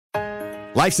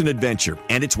Life's an adventure,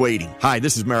 and it's waiting. Hi,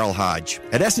 this is Merrill Hodge.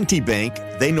 At S&T Bank,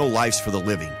 they know life's for the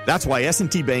living. That's why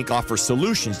S&T Bank offers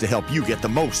solutions to help you get the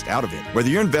most out of it. Whether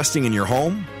you're investing in your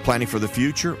home, planning for the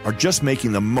future, or just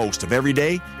making the most of every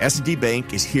day, S&T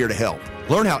Bank is here to help.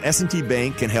 Learn how S&T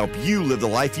Bank can help you live the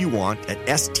life you want at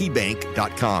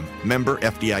stbank.com. Member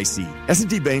FDIC.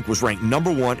 S&T Bank was ranked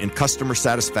 #1 in customer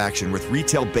satisfaction with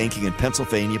retail banking in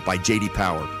Pennsylvania by J.D.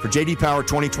 Power. For J.D. Power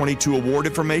 2022 award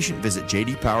information, visit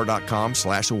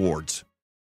jdpower.com/awards.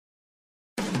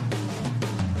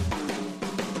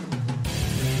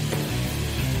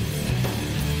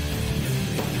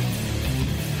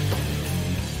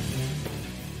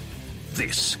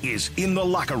 This is In the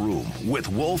Locker Room with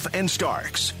Wolf and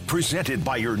Starks, presented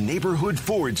by your neighborhood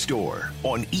Ford store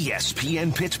on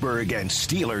ESPN Pittsburgh and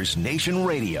Steelers Nation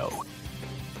Radio.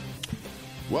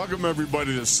 Welcome,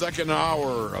 everybody, to the second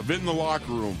hour of In the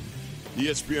Locker Room,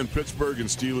 ESPN Pittsburgh and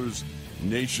Steelers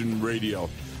Nation Radio.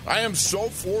 I am so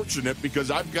fortunate because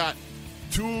I've got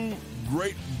two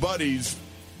great buddies,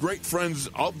 great friends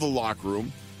of the locker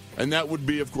room, and that would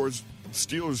be, of course,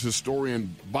 Steelers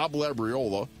historian Bob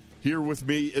Labriola, here with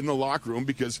me in the locker room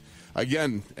because,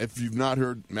 again, if you've not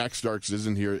heard, Max Starks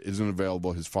isn't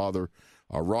available. His father,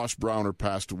 Ross Browner,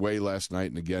 passed away last night,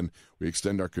 and again, we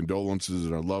extend our condolences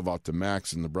and our love out to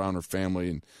Max and the Browner family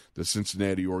and the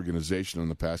Cincinnati organization on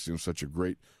the passing of such a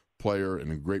great player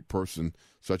and a great person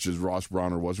such as Ross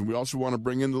Browner was. And we also want to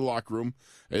bring into the locker room,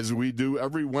 as we do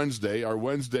every Wednesday, our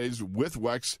Wednesdays with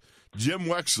Wex, Jim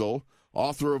Wexell,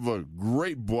 author of a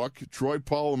great book, Troy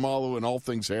Polamalu and All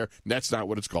Things Hair. That's not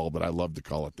what it's called, but I love to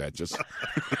call it that. Just,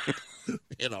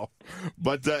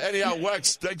 But anyhow,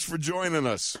 Wex, thanks for joining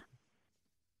us.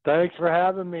 Thanks for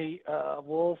having me,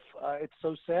 Wolf. It's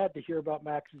so sad to hear about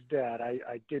Max's dad.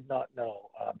 I did not know.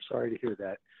 I'm sorry to hear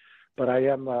that. But I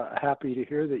am happy to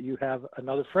hear that you have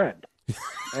another friend.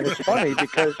 And it's funny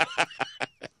because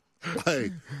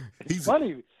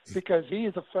funny because he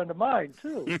is a friend of mine,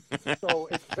 too. So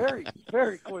it's very,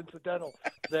 very coincidental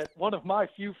that one of my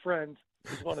few friends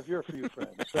is one of your few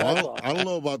friends. So I don't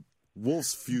know about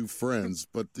Wolf's few friends,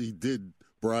 but he did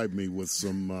bribe me with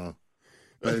some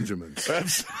Benjamins.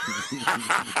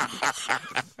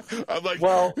 I'm like,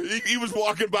 well, he was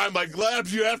walking by. I'm like,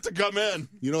 Labs, you have to come in.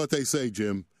 You know what they say,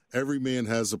 Jim? Every man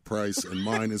has a price, and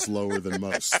mine is lower than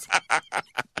most.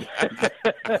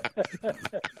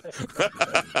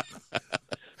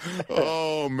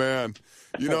 Oh, man.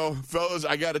 Fellas,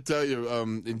 I got to tell you,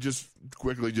 and just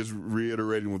quickly, just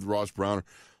reiterating with Ross Browner,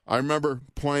 I remember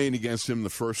playing against him the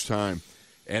first time,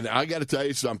 and I got to tell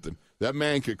you something. That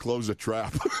man could close a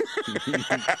trap.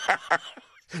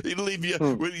 He'd leave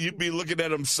you, you'd be looking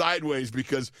at him sideways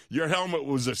because your helmet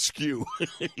was askew.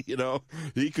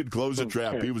 He could close a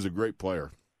trap. He was a great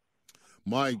player.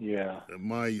 My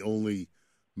only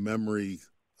memory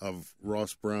of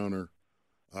Ross Browner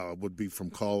would be from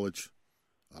college,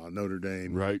 Notre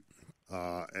Dame. Right.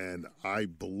 And I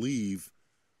believe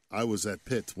I was at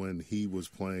Pitt when he was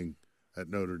playing at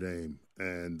Notre Dame.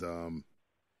 And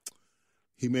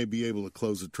he may be able to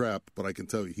close a trap, but I can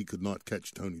tell you he could not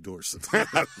catch Tony Dorsett.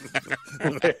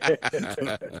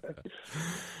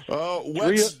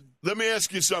 Wex, let me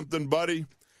ask you something, buddy.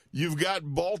 You've got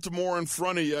Baltimore in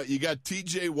front of you. You got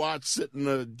T.J. Watt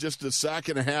sitting just a sack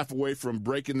and a half away from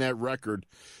breaking that record.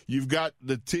 You've got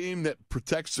the team that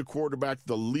protects the quarterback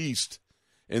the least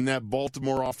in that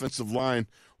Baltimore offensive line.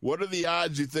 What are the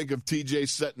odds, you think, of T.J.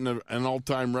 setting an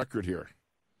all-time record here?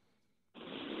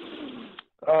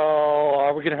 Oh,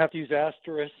 are we going to have to use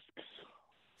asterisks?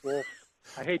 Well,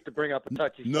 I hate to bring up a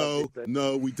touchy subject.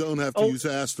 No, we don't have to use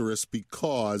asterisks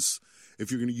because if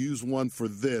you're going to use one for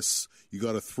this, you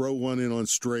got to throw one in on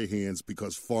Strahan's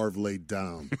because Favre laid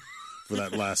down for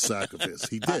that last sack of his.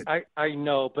 He did. I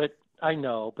know, but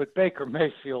Baker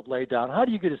Mayfield laid down. How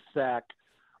do you get a sack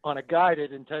on a guy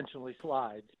that intentionally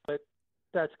slides? But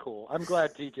that's cool. I'm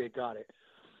glad TJ got it.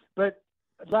 But,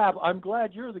 Lab, I'm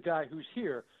glad you're the guy who's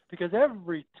here because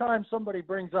every time somebody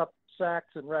brings up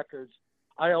sacks and records,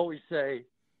 I always say,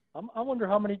 I wonder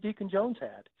how many Deacon Jones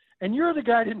had. And you're the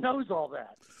guy that knows all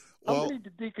that. How many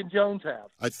did Deacon Jones have?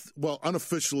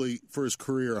 Unofficially for his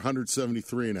career,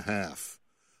 173 and a half.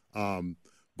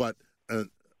 But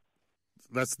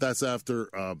that's after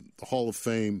the Hall of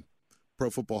Fame, Pro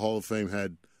Football Hall of Fame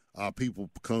had people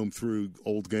comb through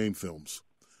old game films.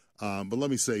 But let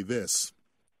me say this.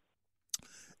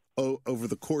 Over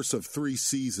the course of 3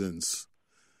 seasons,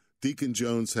 Deacon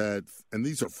Jones had, and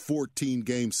these are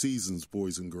 14-game seasons,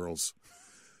 boys and girls,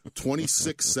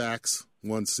 26 sacks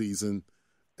one season,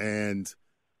 or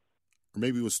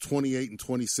maybe it was 28 and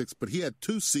 26, but he had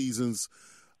 2 seasons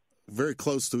very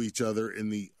close to each other in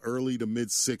the early to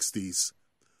mid-60s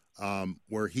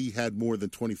where he had more than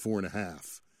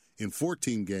 24.5 in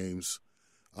 14 games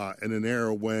in an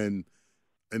era when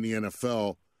in the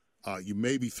NFL you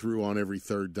maybe threw on every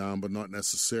third down, but not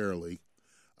necessarily.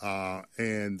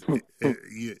 And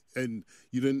you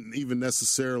didn't even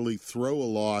necessarily throw a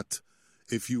lot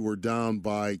if you were down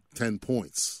by 10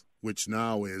 points, which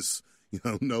now is,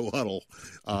 no huddle.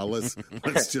 Let's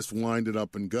just wind it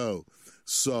up and go.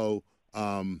 So,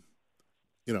 and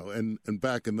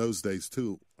back in those days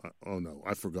too. Oh no,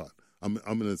 I forgot. I'm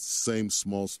in the same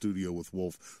small studio with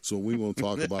Wolf, so we won't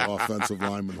talk about offensive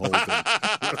lineman holding.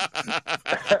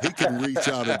 He can reach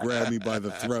out and grab me by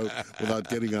the throat without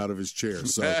getting out of his chair.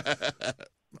 So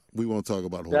we won't talk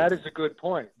about holding. That is a good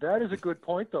point. That is a good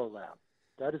point, though, Lam.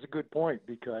 That is a good point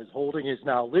because holding is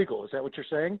now legal. Is that what you're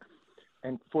saying?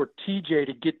 And for TJ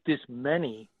to get this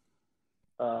many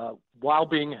while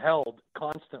being held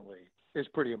constantly is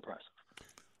pretty impressive.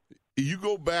 You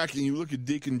go back and you look at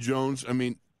Deacon Jones. I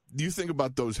mean, do you think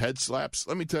about those head slaps?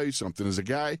 Let me tell you something. As a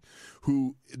guy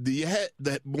who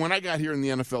when I got here in the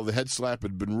NFL, the head slap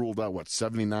had been ruled out,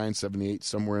 79, 78,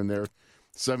 somewhere in there?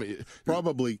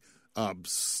 Probably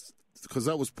because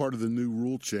that was part of the new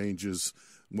rule changes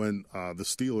when the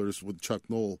Steelers with Chuck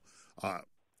Noll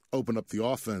opened up the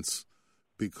offense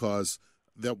because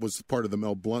that was part of the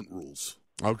Mel Blount rules.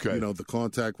 Okay. The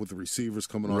contact with the receivers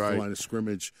coming off Right. the line of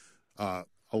scrimmage,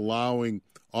 allowing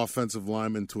offensive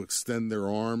linemen to extend their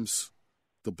arms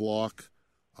to block,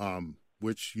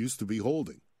 which used to be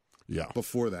holding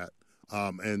before that.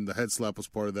 And the head slap was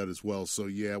part of that as well. So,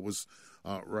 yeah, it was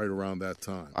right around that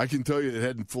time. I can tell you it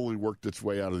hadn't fully worked its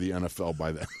way out of the NFL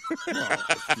by then.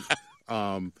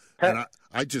 And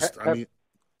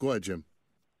go ahead, Jim.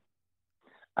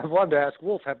 I wanted to ask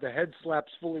Wolf, have the head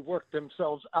slaps fully worked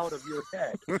themselves out of your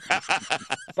head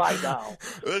by now?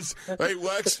 Hey,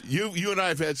 Lex, you and I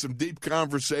have had some deep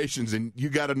conversations, and you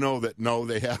got to know that, no,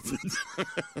 they haven't.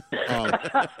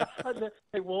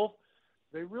 Hey, Wolf,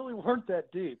 they really weren't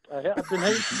that deep. I've been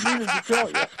meaning to tell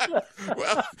you.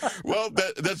 well,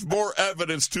 that's more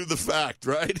evidence to the fact,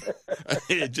 right?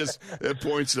 It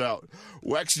points out.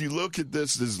 Lex, you look at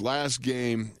this last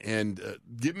game, and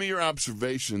give me your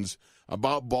observations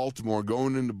about Baltimore,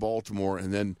 going into Baltimore,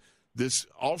 and then this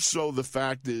also the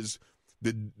fact is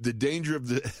the danger of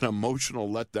an emotional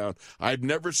letdown. I've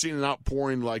never seen an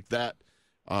outpouring like that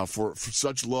for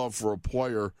such love for a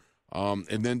player,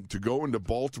 and then to go into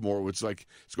Baltimore, it's like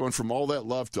it's going from all that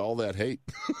love to all that hate.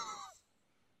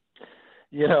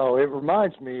 It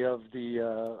reminds me of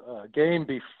the game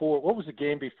before. What was the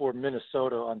game before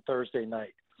Minnesota on Thursday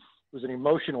night? It was an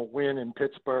emotional win in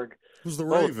Pittsburgh. It was the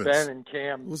Both Ravens. Ben and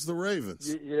Cam. It was the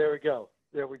Ravens. There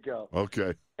we go.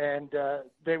 Okay. And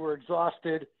they were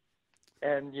exhausted.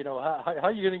 And, how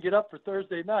are you going to get up for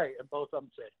Thursday night? And both of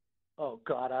them said, oh,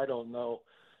 God, I don't know.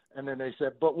 And then they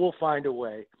said, but we'll find a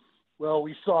way. Well,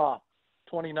 we saw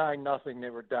 29-0 they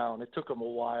were down. It took them a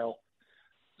while.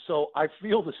 So I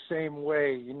feel the same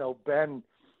way. Ben,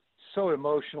 so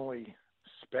emotionally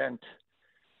spent.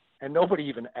 And nobody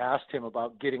even asked him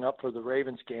about getting up for the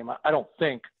Ravens game. I don't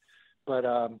think. But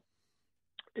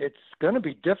it's going to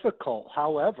be difficult.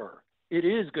 However, it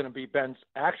is going to be Ben's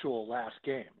actual last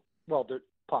game. Well, the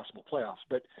possible playoffs.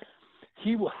 But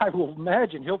I will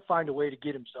imagine he'll find a way to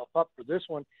get himself up for this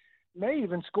one. May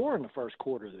even score in the first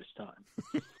quarter this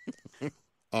time.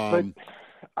 But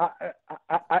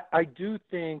I do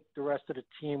think the rest of the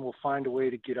team will find a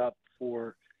way to get up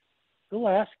for the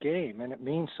last game, and it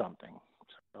means something.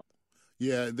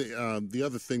 Yeah, the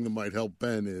other thing that might help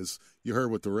Ben is you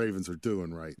heard what the Ravens are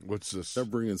doing, right? What's this? They're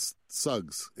bringing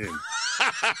Suggs in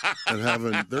and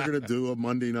they're going to do a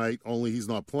Monday night. Only he's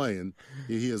not playing;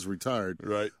 he has retired,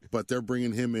 right? But they're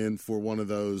bringing him in for one of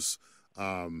those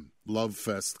love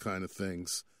fest kind of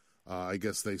things. I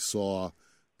guess they saw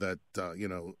that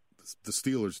the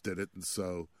Steelers did it, and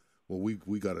so we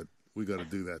got to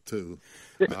do that too.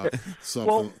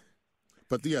 Something. Well,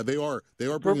 but yeah, they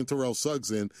are bringing Terrell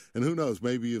Suggs in, and who knows?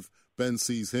 Maybe if Ben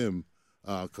sees him,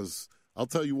 because I'll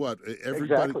tell you what,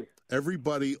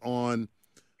 everybody on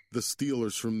the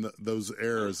Steelers from those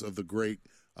eras of the great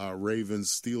Ravens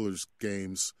Steelers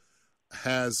games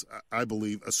has, I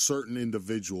believe, a certain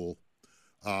individual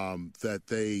that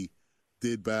they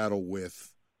did battle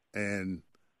with and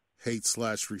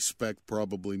hate/respect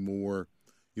probably more,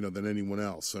 than anyone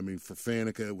else. I mean, for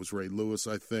Faneca, it was Ray Lewis,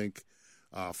 I think.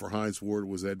 For Hines Ward, it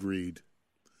was Ed Reed.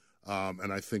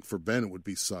 And I think for Ben, it would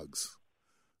be Suggs.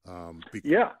 I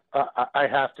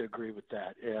have to agree with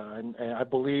that. Yeah, and I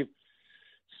believe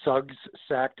Suggs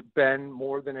sacked Ben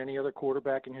more than any other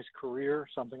quarterback in his career,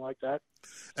 something like that.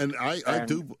 And I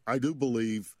do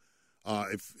believe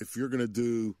if you're going to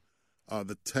do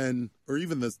the 10, or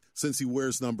even since he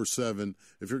wears number 7,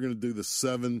 if you're going to do the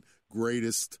 7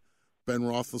 greatest Ben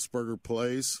Roethlisberger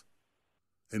plays,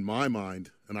 in my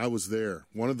mind, and I was there,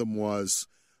 one of them was,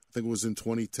 I think it was in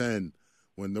 2010,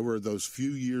 when there were those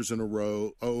few years in a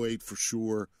row, 08 for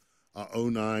sure,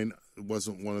 09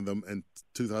 wasn't one of them, and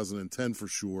 2010 for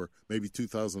sure, maybe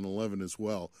 2011 as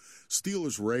well.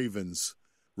 Steelers-Ravens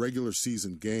regular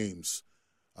season games,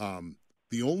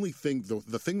 the only thing,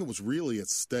 the thing that was really at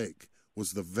stake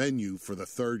was the venue for the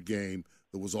third game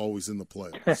that was always in the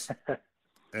playoffs.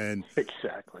 And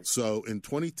exactly. So in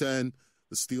 2010,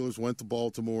 the Steelers went to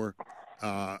Baltimore,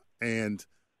 and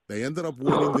they ended up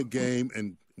winning the game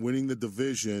and winning the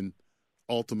division.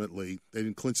 Ultimately, they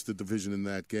didn't clinch the division in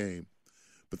that game,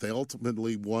 but they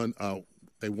ultimately won.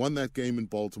 They won that game in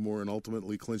Baltimore and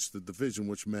ultimately clinched the division,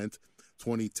 which meant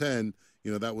 2010.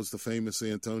 That was the famous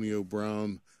Antonio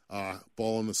Brown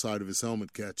ball on the side of his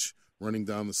helmet catch running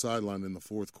down the sideline in the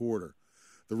fourth quarter.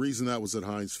 The reason that was at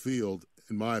Heinz Field,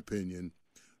 in my opinion,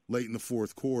 late in the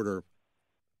fourth quarter,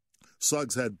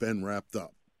 Suggs had Ben wrapped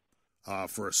up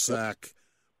for a sack.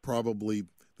 Probably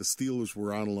the Steelers were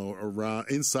around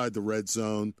inside the red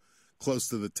zone, close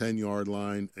to the 10-yard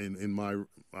line in my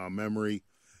memory,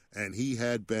 and he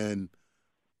had Ben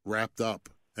wrapped up,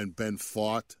 and Ben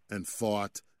fought and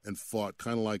fought and fought,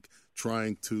 kind of like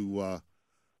trying to,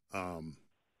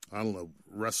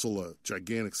 wrestle a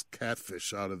gigantic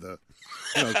catfish out of the,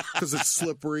 because it's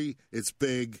slippery, it's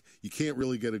big, you can't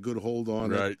really get a good hold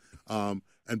on it.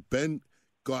 And Ben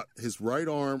got his right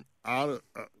arm out of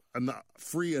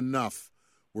free enough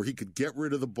where he could get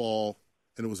rid of the ball,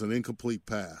 and it was an incomplete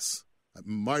pass. It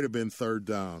might have been third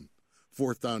down.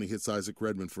 Fourth down, he hits Isaac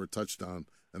Redmond for a touchdown,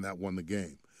 and that won the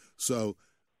game. So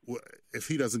if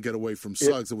he doesn't get away from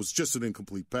Suggs, it was just an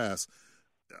incomplete pass.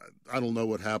 I don't know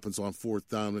what happens on fourth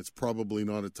down. It's probably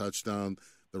not a touchdown.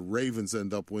 The Ravens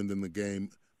end up winning the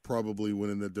game, probably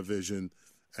winning the division.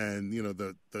 And,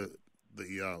 the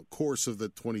course of the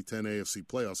 2010 AFC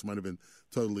playoffs might have been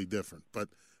totally different. But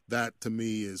that, to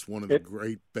me, is one of the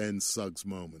great Ben Suggs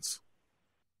moments.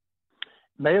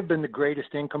 May have been the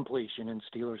greatest incompletion in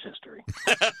Steelers history.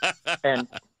 And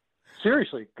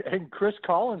seriously, and Chris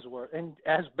Collinsworth, and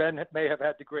as Ben may have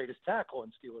had the greatest tackle in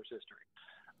Steelers history.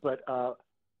 But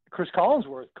Chris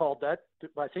Collinsworth called that,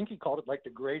 I think he called it like the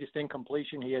greatest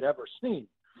incompletion he had ever seen.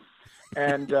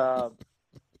 And I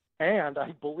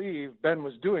believe Ben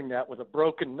was doing that with a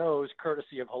broken nose,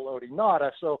 courtesy of Haloti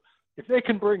Ngata. So if they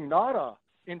can bring Ngata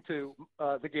into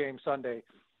the game Sunday,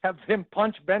 have him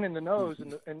punch Ben in the nose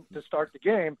and to start the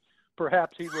game,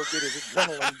 perhaps he will get his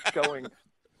adrenaline going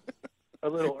a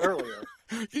little earlier.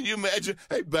 Can you imagine?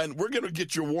 Hey, Ben, we're going to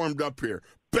get you warmed up here.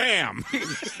 Bam! I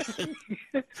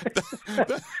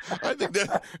think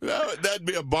that'd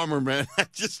be a bummer, man.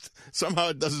 Somehow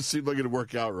it doesn't seem like it'd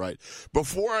work out right.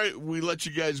 Before we let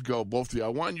you guys go, both of you, I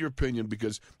want your opinion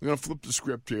because I'm going to flip the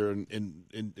script here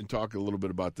and talk a little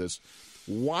bit about this.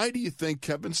 Why do you think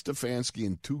Kevin Stefanski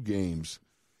in 2 games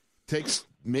takes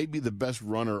maybe the best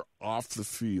runner off the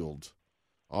field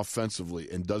offensively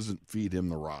and doesn't feed him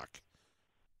the rock?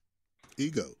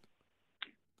 Ego.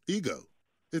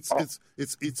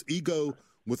 It's ego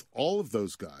with all of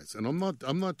those guys, and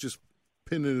I'm not just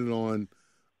pinning it on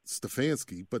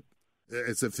Stefanski, but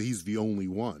as if he's the only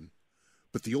one.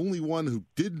 But the only one who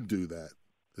didn't do that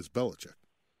is Belichick.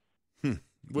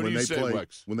 What do you say,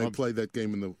 Wex? When they played that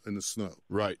game in the snow,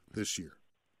 right, this year.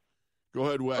 Go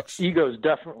ahead, Wex. Ego's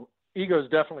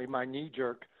definitely my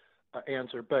knee-jerk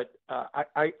answer, but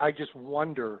I just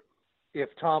wonder if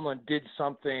Tomlin did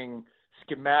something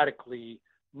schematically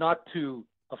not to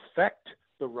affect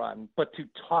the run, but to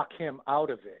talk him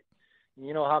out of it.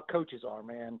 You know how coaches are,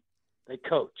 man. They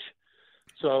coach.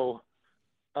 So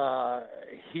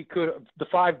he could – the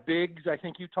 5 bigs I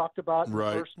think you talked about in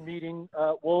the first meeting,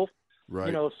 Wolf,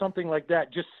 something like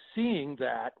that. Just seeing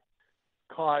that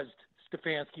caused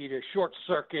Stefanski to short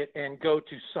circuit and go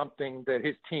to something that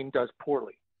his team does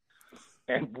poorly.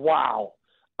 And wow,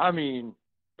 I mean,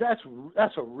 that's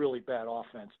a really bad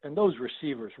offense. And those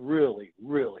receivers really,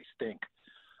 really stink.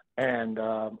 And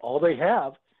all they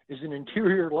have is an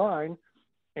interior line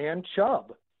and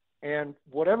Chubb. And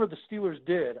whatever the Steelers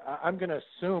did, I'm going to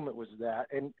assume it was that,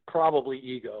 and probably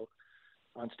ego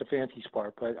on Stefanski's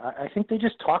part. But I think they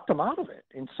just talked him out of it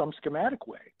in some schematic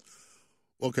way.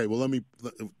 Okay, well,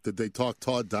 did they talk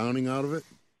Todd Downing out of it?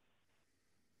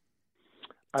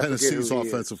 Tennessee's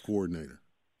offensive coordinator.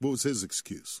 What was his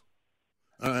excuse?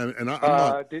 I'm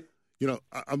not,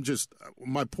 I'm just,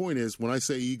 my point is, when I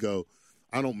say ego,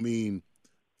 I don't mean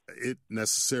it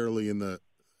necessarily in the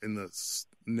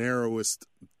narrowest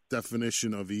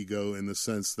definition of ego, in the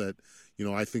sense that,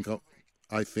 I think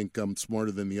I think I'm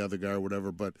smarter than the other guy or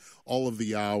whatever, but all of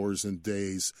the hours and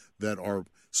days that are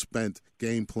spent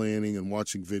game planning and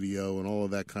watching video and all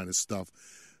of that kind of stuff,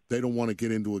 they don't want to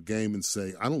get into a game and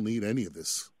say, I don't need any of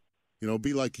this. You know,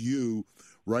 be like you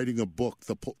writing a book,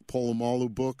 the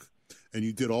Polamalu book, and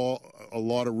you did a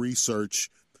lot of research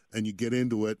and you get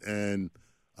into it and,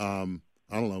 I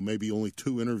don't know, maybe only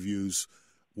 2 interviews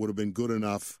would have been good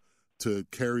enough to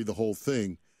carry the whole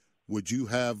thing. Would you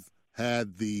have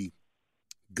had the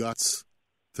guts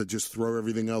to just throw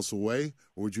everything else away?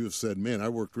 Or would you have said, man, I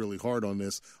worked really hard on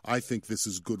this. I think this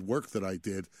is good work that I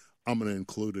did. I'm going to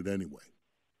include it anyway.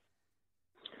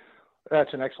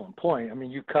 That's an excellent point. I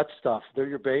mean, you cut stuff. They're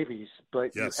your babies,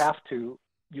 but Yes. you have to.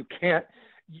 You can't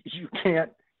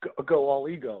go all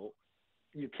ego.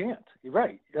 You can't. You're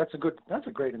right. That's a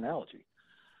great analogy.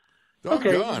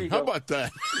 Doggone. How about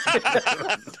that?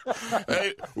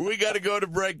 Hey, we got to go to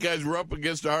break, guys. We're up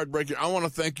against a hard break here. I want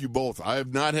to thank you both. I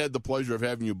have not had the pleasure of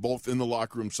having you both in the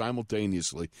locker room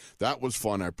simultaneously. That was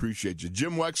fun. I appreciate you.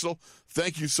 Jim Wexell,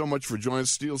 thank you so much for joining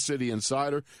us. Steel City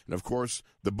Insider, and, of course,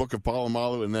 the Book of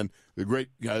Polamalu, and then the great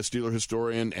Steeler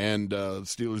historian and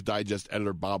Steelers Digest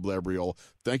editor Bob Labriola.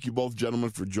 Thank you both, gentlemen,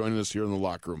 for joining us here in the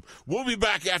locker room. We'll be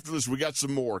back after this. We got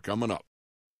some more coming up.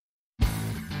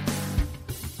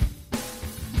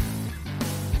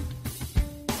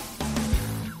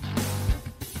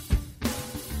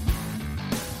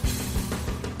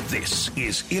 This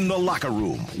is In the Locker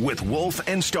Room with Wolf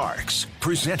and Starks,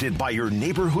 presented by your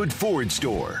neighborhood Ford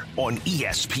store on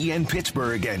ESPN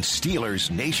Pittsburgh and Steelers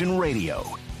Nation Radio.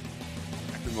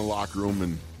 Back in the locker room,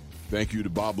 and thank you to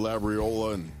Bob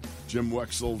Labriola and Jim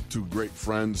Wexell, 2 great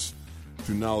friends,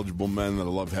 2 knowledgeable men that I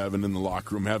love having in the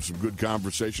locker room. Have some good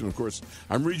conversation. Of course,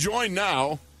 I'm rejoined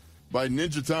now by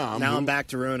Ninja Tom. Now I'm back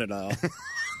to ruin it all.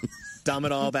 Dumb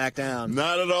it all back down.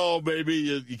 Not at all,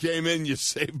 baby. You came in, you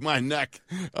saved my neck.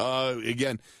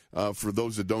 Again, for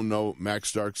those that don't know, Max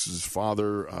Starks'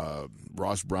 father,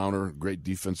 Ross Browner, great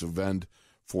defensive end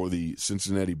for the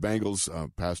Cincinnati Bengals,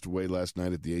 passed away last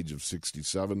night at the age of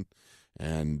 67.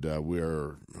 And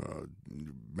we're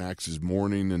Max is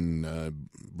mourning, and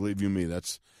believe you me,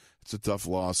 it's a tough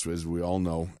loss, as we all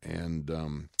know.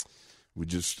 And we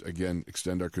just, again,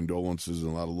 extend our condolences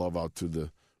and a lot of love out to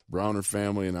the Browner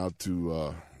family and out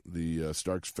to the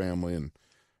Starks family and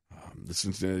the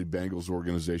Cincinnati Bengals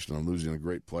organization on losing a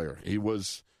great player. He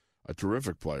was a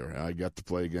terrific player. I got to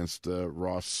play against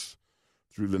Ross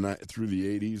through the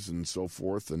 80s and so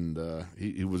forth, and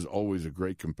he was always a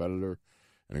great competitor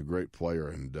and a great player.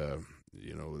 And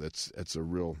that's a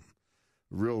real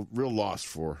loss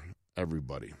for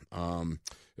everybody.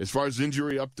 As far as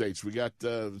injury updates, we got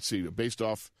let's see, based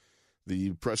off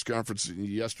the press conference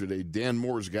yesterday, Dan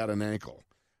Moore's got an ankle,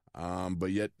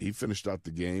 but yet he finished out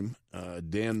the game.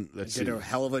 Dan, did a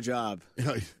hell of a job.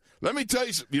 Let me tell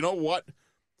you, you know what?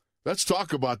 Let's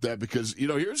talk about that because,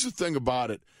 here's the thing about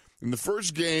it. In the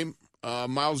first game,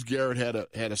 Myles Garrett had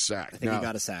a sack. I think he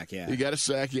got a sack, yeah. He got a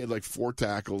sack. He had like 4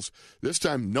 tackles. This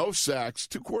time, no sacks,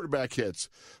 2 quarterback hits.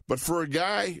 But for a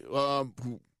guy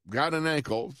who got an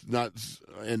ankle,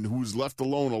 and who's left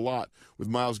alone a lot with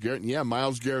Myles Garrett. And yeah,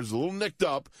 Myles Garrett's a little nicked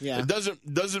up. Yeah. It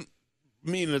doesn't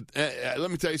mean that.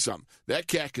 Let me tell you something. That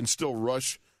cat can still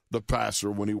rush the passer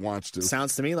when he wants to.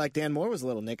 Sounds to me like Dan Moore was a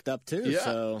little nicked up too. Yeah,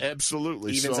 so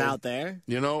absolutely. Evens out there.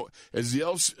 As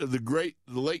the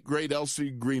late great L.C.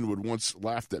 Greenwood once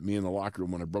laughed at me in the locker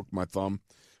room when I broke my thumb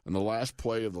on the last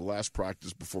play of the last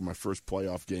practice before my first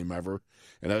playoff game ever.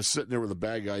 And I was sitting there with a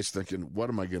bag of ice thinking, what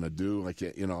am I going to do? I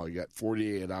can't, I got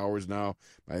 48 hours now.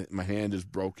 My hand is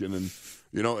broken. And,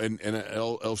 and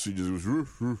Elsie just was,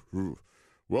 roof, roof, roof.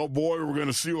 Well, boy, we're going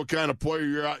to see what kind of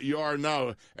player you are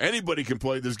now. Anybody can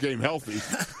play this game healthy.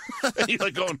 And you're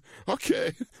like going,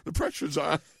 okay, the pressure's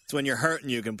on. It's when you're hurting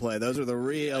you can play. Those are the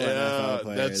real NFL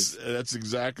players. That's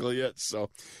exactly it. So,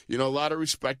 a lot of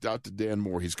respect out to Dan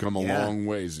Moore. He's come a long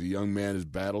ways. The young man has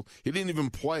battled. He didn't even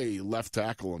play left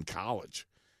tackle in college.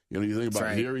 You think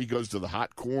about it. Here he goes to the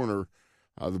hot corner,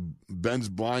 the Ben's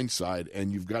blind side,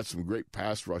 and you've got some great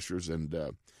pass rushers, and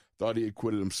thought he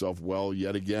acquitted himself well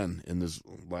yet again in this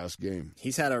last game.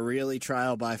 He's had a really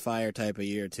trial by fire type of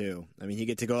year, too. I mean, you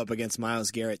get to go up against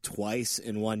Myles Garrett twice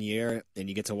in 1 year, and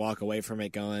you get to walk away from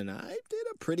it going, I did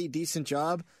a pretty decent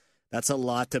job. That's a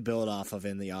lot to build off of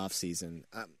in the offseason.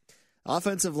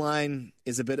 Offensive line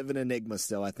is a bit of an enigma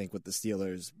still, I think, with the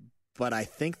Steelers, but I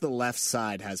think the left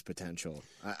side has potential.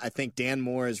 I think Dan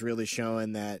Moore is really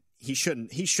showing that he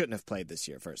shouldn't have played this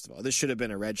year, first of all. This should have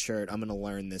been a red shirt. I'm going to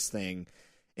learn this thing.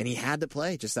 And he had to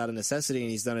play just out of necessity, and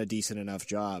he's done a decent enough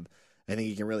job. I think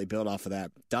he can really build off of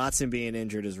that. Dotson being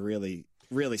injured is really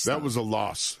really stunk. That was a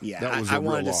loss. Yeah, that was I a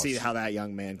real wanted to loss. see how that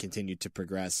young man continued to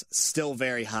progress. Still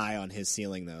very high on his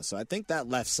ceiling, though. So I think that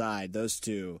left side, those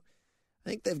two, I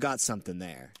think they've got something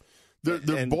there. They're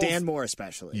and both, Dan Moore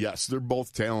especially. Yes, they're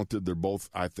both talented. They're both,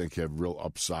 I think, have real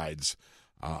upsides.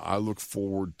 I look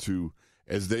forward to,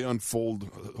 as they unfold,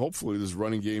 hopefully this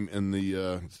running game in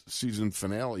the season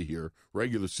finale here,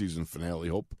 regular season finale,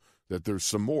 hope that there's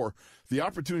some more. The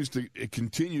opportunities to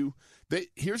continue.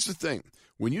 Here's the thing.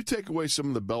 When you take away some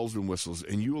of the bells and whistles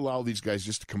and you allow these guys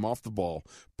just to come off the ball,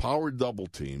 power double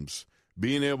teams,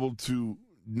 being able to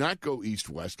not go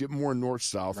east-west, get more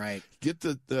north-south, right. Get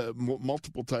the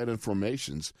multiple tight end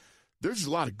formations, there's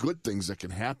a lot of good things that can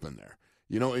happen there.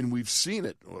 And we've seen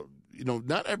it.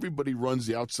 Not everybody runs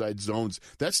the outside zones.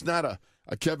 That's not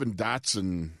a Kevin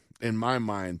Dotson, in my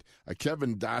mind, a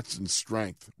Kevin Dotson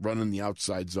strength, running the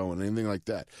outside zone, anything like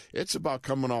that. It's about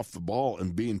coming off the ball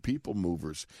and being people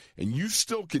movers. And you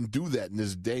still can do that in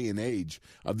this day and age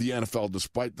of the NFL,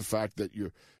 despite the fact that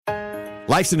you're...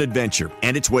 Life's an adventure,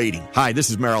 and it's waiting. Hi, this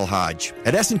is Merrill Hodge.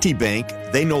 At S&T Bank,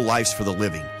 they know life's for the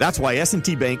living. That's why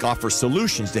S&T Bank offers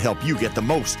solutions to help you get the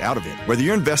most out of it. Whether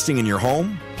you're investing in your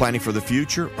home, planning for the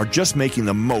future, or just making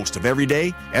the most of every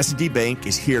day, S&T Bank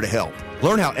is here to help.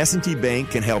 Learn how S&T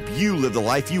Bank can help you live the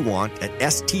life you want at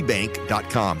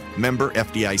stbank.com. Member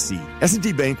FDIC.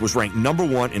 S&T Bank was ranked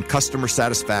 #1 in customer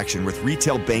satisfaction with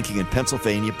retail banking in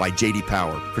Pennsylvania by J.D.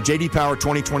 Power. For J.D. Power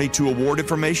 2022 award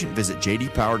information, visit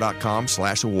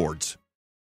jdpower.com/awards.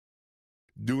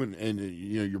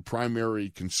 Your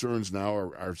primary concerns now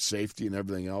are safety and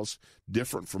everything else.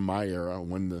 Different from my era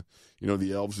when the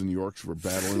Elves and Yorks were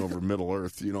battling over Middle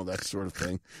Earth, that sort of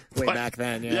thing. Way back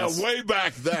then, yes. Yeah, way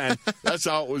back then. That's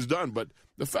how it was done. But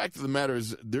the fact of the matter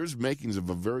is there's makings of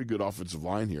a very good offensive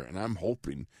line here, and I'm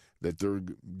hoping that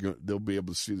they'll be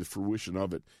able to see the fruition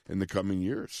of it in the coming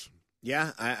years.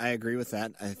 Yeah, I agree with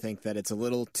that. I think that it's a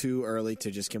little too early to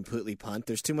just completely punt.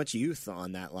 There's too much youth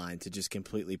on that line to just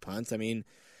completely punt. I mean,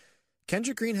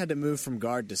 Kendrick Green had to move from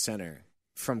guard to center,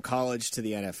 from college to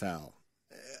the NFL.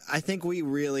 I think we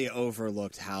really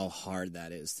overlooked how hard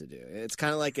that is to do. It's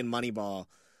kind of like in Moneyball.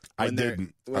 I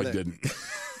didn't.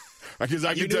 Because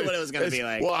I you knew what it was going to be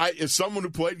like. Well, as someone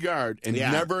who played guard and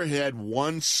never had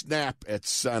one snap at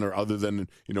center other than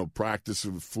practice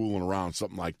of fooling around,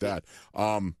 something like that.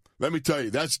 Let me tell you,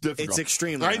 that's difficult. It's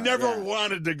extremely I hard, never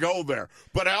wanted to go there,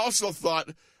 but I also thought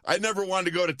I never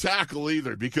wanted to go to tackle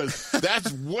either because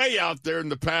that's way out there in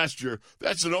the pasture.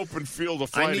 That's an open field of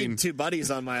fighting. I need two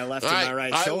buddies on my left and my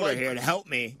right shoulder here to help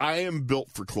me. I am built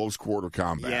for close quarter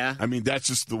combat. Yeah. I mean, that's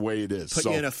just the way it is. Put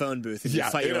you in a phone booth and you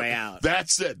fight your way out.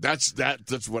 That's it.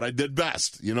 That's what I did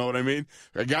best. You know what I mean?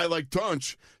 A guy like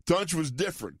Tunch was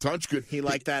different. Tunch could. He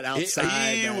liked that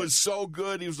outside. He was so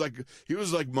good. He was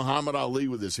like Muhammad Ali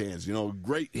with his hands.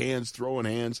 Great hands, throwing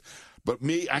hands. But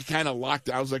me, I kind of locked.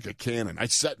 I was like a cannon. I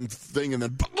set and thing, and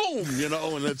then boom,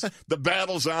 and it's the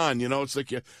battle's on. It's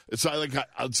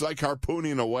like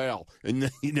harpooning a whale, and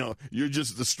you're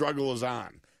just the struggle is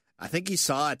on. I think you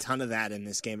saw a ton of that in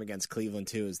this game against Cleveland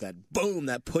too. Is that boom,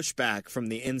 that pushback from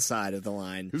the inside of the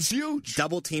line? It was huge.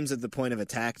 Double teams at the point of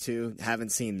attack too.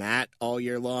 Haven't seen that all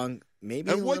year long.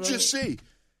 Maybe. And what'd you see?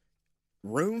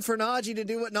 Room for Najee to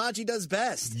do what Najee does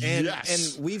best. And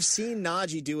we've seen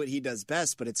Najee do what he does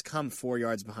best, but it's come 4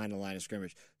 yards behind the line of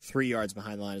scrimmage, 3 yards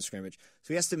behind the line of scrimmage. So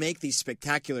he has to make these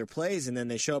spectacular plays, and then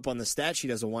they show up on the stat sheet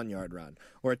as a 1-yard run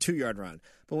or a 2-yard run.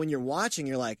 But when you're watching,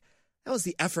 you're like, that was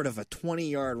the effort of a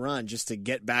 20-yard run just to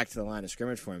get back to the line of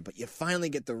scrimmage for him. But you finally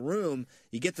get the room.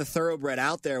 You get the thoroughbred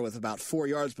out there with about 4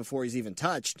 yards before he's even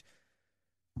touched.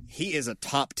 He is a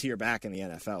top-tier back in the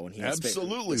NFL when he has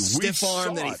absolutely stiff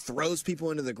arm that he throws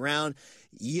people into the ground.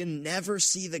 You never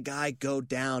see the guy go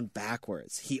down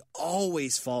backwards. He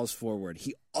always falls forward.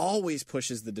 He always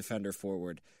pushes the defender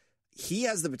forward. He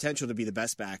has the potential to be the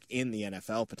best back in the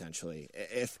NFL, potentially,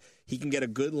 if he can get a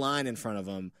good line in front of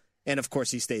him. And, of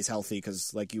course, he stays healthy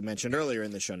because, like you mentioned earlier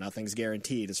in the show, nothing's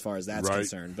guaranteed as far as that's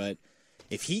concerned. But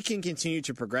if he can continue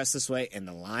to progress this way and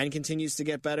the line continues to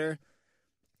get better,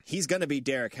 he's going to be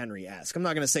Derrick Henry-esque. I'm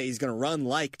not going to say he's going to run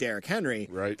like Derrick Henry,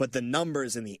 but the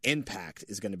numbers and the impact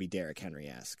is going to be Derrick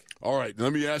Henry-esque. All right,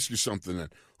 let me ask you something then.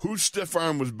 Whose stiff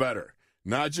arm was better?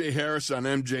 Najee Harris on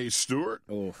M.J. Stewart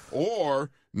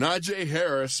or Najee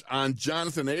Harris on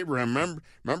Jonathan Abraham?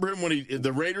 Remember him when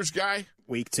the Raiders guy?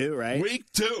 Week 2, right? Week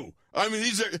 2. I mean,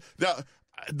 these are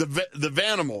the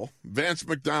Vanimal, Vance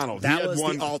McDonald. That he had was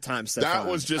one, the all-time stuff. That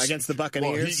was just against the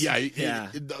Buccaneers. Well,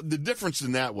 the difference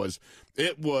in that was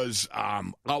it was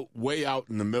way out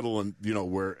in the middle, and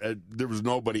where there was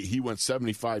nobody. He went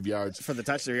 75 yards for the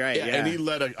touchdown, right? Yeah, and he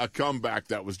led a comeback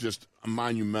that was just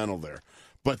monumental there.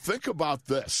 But think about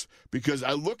this, because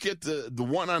I look at the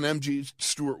one on M.G.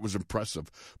 Stewart was impressive,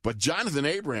 but Jonathan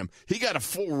Abraham, he got a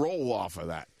full roll off of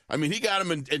that. I mean, he got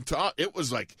him in it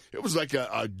was like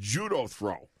a judo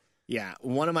throw. Yeah,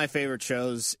 one of my favorite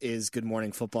shows is Good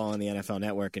Morning Football on the NFL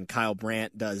Network, and Kyle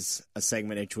Brandt does a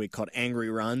segment each week called Angry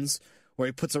Runs, where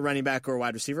he puts a running back or a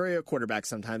wide receiver or a quarterback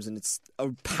sometimes, and it's a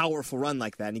powerful run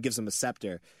like that, and he gives him a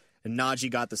scepter. And Najee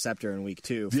got the scepter in week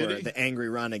 2 for the angry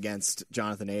run against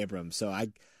Jonathan Abrams. So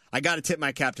I got to tip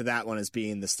my cap to that one as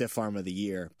being the stiff arm of the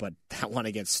year, but that one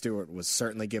against Stewart was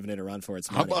certainly giving it a run for its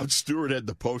money. How about Stewart had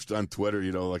the post on Twitter,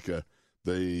 like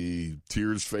the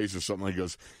tears face or something. He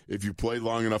goes, if you play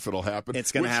long enough, it'll happen.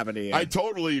 It's going to happen to you. I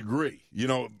totally agree.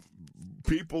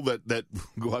 People that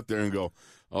go out there and go,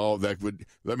 oh,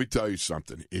 let me tell you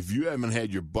something. If you haven't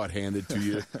had your butt handed to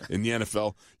you in the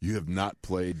NFL, you have not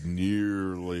played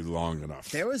nearly long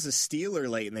enough. There was a Steeler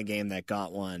late in the game that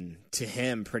got one to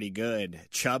him pretty good.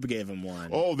 Chubb gave him one.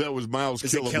 Oh, that was Miles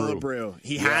Killebrew.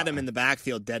 He had him in the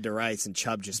backfield dead to rights, and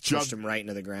Chubb pushed him right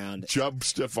into the ground. Chubb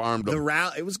stiff-armed him.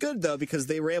 It was good, though, because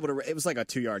they were able to – it was like a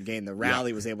 2-yard gain. The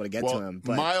rally was able to get to him.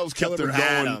 But Miles kept him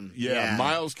going. Yeah,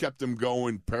 Miles kept him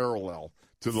going parallel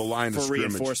to the line of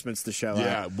scrimmage. For reinforcements to show up.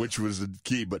 Yeah, which was the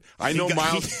key. But I know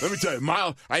Miles. Let me tell you,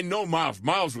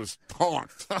 Miles was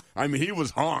honked. I mean, he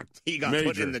was honked. He got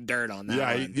put in the dirt on that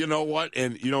one. You know what?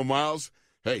 And, Miles,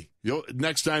 hey,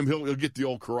 next time he'll get the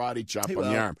old karate chop on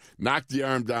the arm. Knock the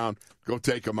arm down. Go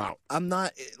take him out.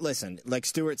 Listen, like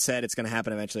Stewart said, it's going to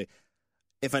happen eventually.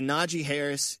 If a Najee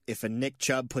Harris, if a Nick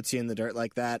Chubb puts you in the dirt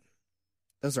like that,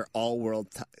 those are all world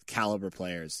caliber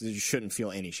players. You shouldn't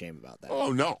feel any shame about that.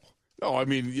 Oh, no. No, I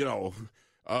mean,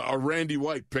 a Randy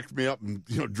White picked me up and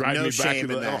drive me back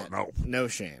into that. Oh, no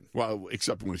shame. Well,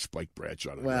 except when he spiked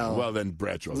Bradshaw. Well, then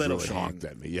Bradshaw really honked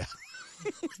at me. Yeah,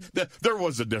 there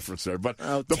was a difference there. But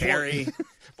Terry,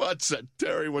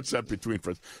 Terry, what's that between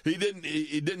friends? He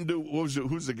didn't do.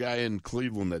 Who's the guy in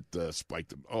Cleveland that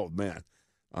spiked him? Oh man,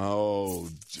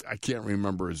 I can't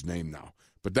remember his name now.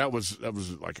 But that was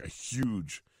like a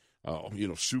huge.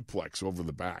 Suplex over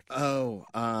the back.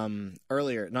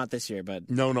 Earlier, not this year, but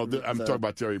no, I'm talking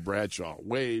about Terry Bradshaw,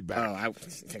 way back. Oh, I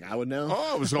think I would know.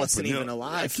 Oh, I was hoping. Wasn't even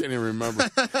alive. I can't even remember.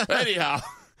 Anyhow,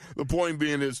 the point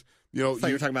being is, I thought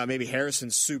you were talking about maybe Harrison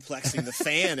suplexing the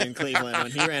fan in Cleveland when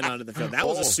he ran onto the field. That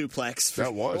was a suplex.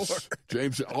 That was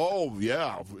James. Oh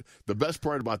yeah, the best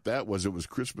part about that was it was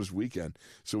Christmas weekend.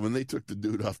 So when they took the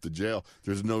dude off to jail,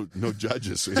 there's no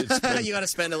judges. So you got to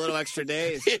spend a little extra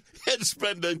days. He had to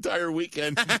spend the entire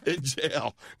weekend in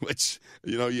jail, which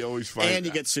you always find. And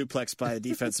you get suplexed by the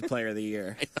defensive player of the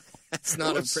year. That's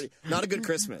not a good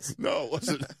Christmas. No, it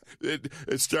wasn't.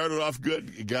 It started off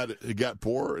good. It got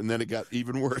poor, and then it got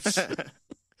even worse.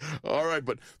 All right,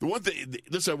 but the one thing,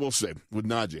 this I will say with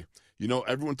Najee,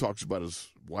 everyone talks about his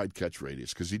wide catch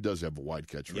radius because he does have a wide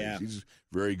catch radius. Yeah. He's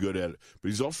very good at it, but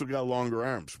he's also got longer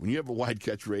arms. When you have a wide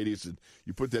catch radius and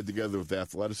you put that together with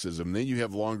athleticism, then you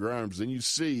have longer arms. Then you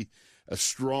see a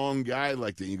strong guy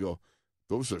like that, and you go,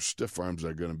 those are stiff arms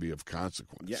that are going to be of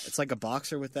consequence. Yeah, it's like a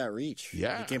boxer with that reach.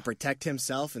 Yeah. He can protect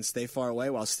himself and stay far away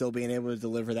while still being able to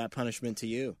deliver that punishment to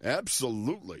you.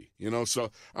 Absolutely.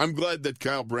 So I'm glad that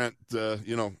Kyle Brandt,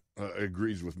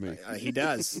 agrees with me. He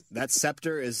does. That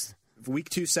scepter is, week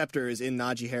 2 scepter is in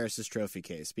Najee Harris's trophy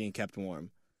case, being kept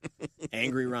warm.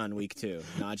 Angry run, week 2.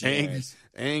 Najee Harris.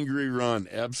 Angry run,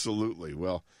 absolutely.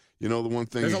 Well, the one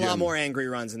thing. There's a lot more angry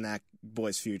runs in that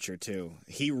boy's future, too.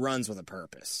 He runs with a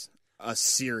purpose. A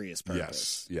serious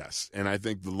purpose. Yes. And I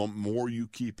think the more you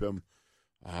keep him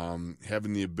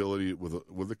having the ability with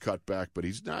a cutback, but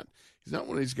he's not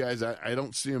one of these guys. I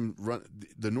don't see him run.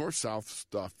 The north-south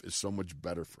stuff is so much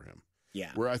better for him. Yeah.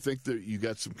 Where I think that you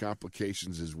got some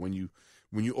complications is when you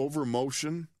over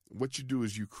motion, what you do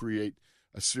is you create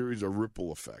a series of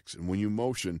ripple effects. And when you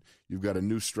motion, you've got a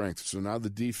new strength. So now the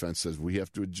defense says we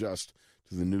have to adjust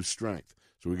to the new strength.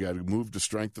 So we got to move to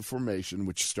strength of formation,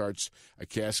 which starts a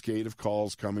cascade of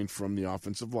calls coming from the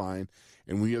offensive line.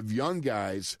 And when you have young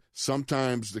guys,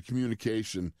 sometimes the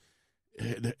communication,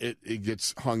 it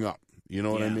gets hung up. You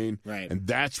know what I mean? Right. And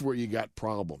that's where you got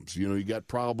problems. You got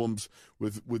problems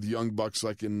with young bucks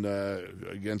like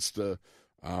against the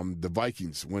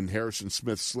Vikings when Harrison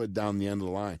Smith slid down the end of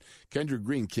the line. Kendrick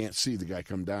Green can't see the guy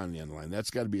come down the end of the line. That's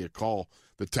got to be a call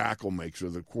the tackle makes or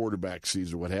the quarterback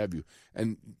sees or what have you.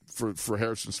 And for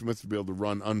Harrison Smith to be able to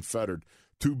run unfettered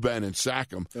to Ben and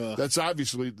sack him, that's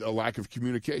obviously a lack of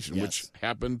communication, which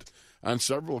happened on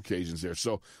several occasions there.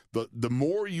 So the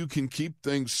more you can keep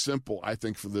things simple, I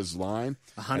think, for this line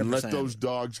 100%. And let those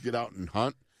dogs get out and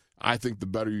hunt, I think the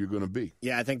better you're going to be.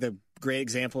 Yeah, I think the great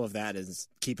example of that is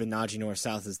keeping Najee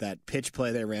north-south is that pitch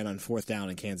play they ran on 4th down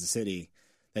in Kansas City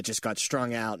that just got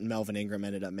strung out, and Melvin Ingram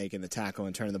ended up making the tackle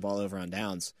and turning the ball over on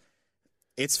downs.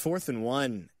 It's 4th and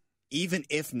 1. Even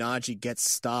if Najee gets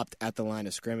stopped at the line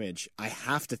of scrimmage, I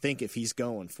have to think if he's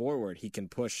going forward, he can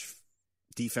push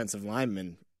defensive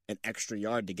linemen an extra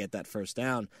yard to get that first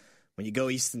down. When you go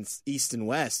east and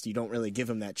west, you don't really give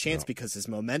him that chance because his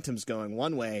momentum's going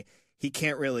one way. He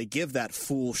can't really give that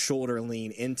full shoulder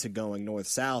lean into going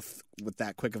north-south with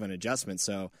that quick of an adjustment.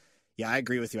 So, yeah, I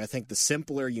agree with you. I think the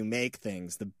simpler you make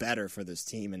things, the better for this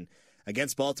team. And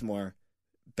against Baltimore,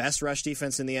 best rush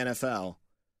defense in the NFL,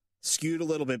 skewed a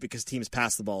little bit because teams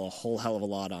pass the ball a whole hell of a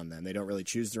lot on them. They don't really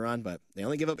choose to run, but they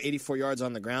only give up 84 yards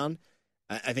on the ground.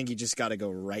 I think you just got to go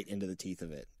right into the teeth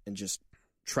of it and just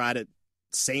try to,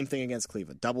 same thing against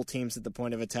Cleveland, double teams at the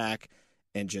point of attack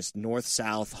and just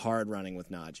north-south hard running with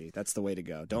Najee. That's the way to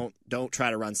go. Don't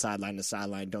try to run sideline to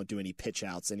sideline. Don't do any pitch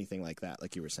outs, anything like that,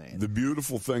 like you were saying. The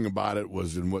beautiful thing about it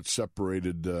was in what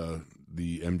separated the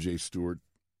MJ Stewart,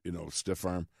 stiff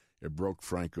arm. It broke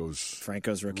Franco's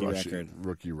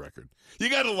rookie record. You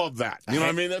got to love that. You know what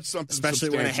I mean? That's something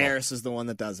especially when Harris is the one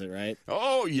that does it, right?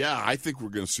 Oh, yeah. I think we're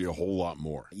going to see a whole lot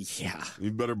more. Yeah. You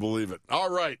better believe it.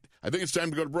 All right. I think it's time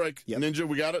to go to break. Yep. Ninja,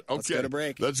 we got it? Okay. Let's go to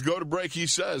break. Let's go to break, he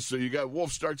says. So you got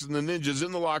Wolf, Starks, and the Ninjas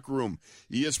in the locker room.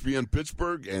 ESPN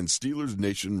Pittsburgh and Steelers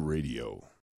Nation Radio.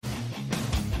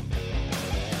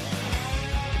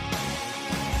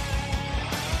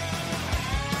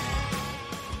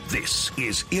 This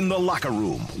is In the Locker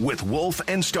Room with Wolf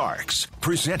and Starks,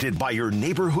 presented by your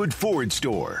neighborhood Ford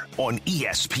store on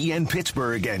ESPN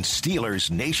Pittsburgh and Steelers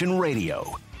Nation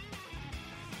Radio.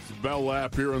 It's Bell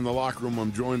Lap here in the locker room.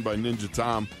 I'm joined by Ninja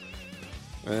Tom.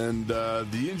 And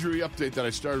the injury update that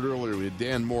I started earlier, we had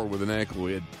Dan Moore with an ankle.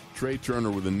 We had Trey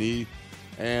Turner with a knee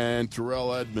and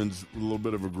Terrell Edmonds with a little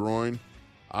bit of a groin.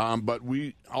 But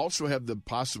we also have the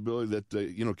possibility that,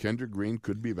 Kendrick Green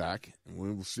could be back. And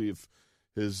we'll see if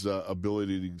his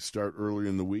ability to start earlier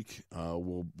in the week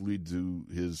will lead to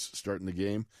his starting the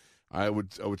game. I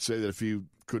would say that if he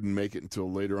couldn't make it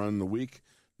until later on in the week,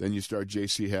 then you start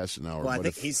J.C. Hassenauer. Well, I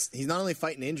think he's not only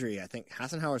fighting injury. I think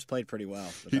Hassenauer's played pretty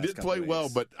well. He did play well,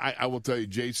 but I will tell you,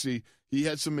 J.C., he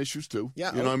had some issues too.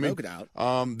 Yeah, you know what I mean? No doubt.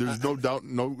 There's no doubt,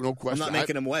 no question. I'm not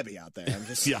making him Webby out there. I'm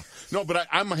just no, but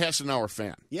I'm a Hassenauer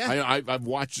fan. Yeah, I've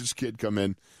watched this kid come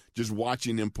in. Just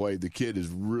watching him play, the kid is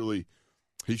really.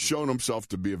 He's shown himself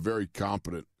to be a very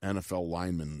competent NFL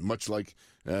lineman, much like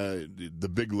the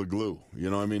big Leglue.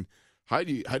 You know what I mean? How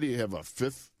do you have a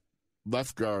fifth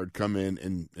left guard come in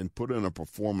and put in a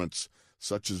performance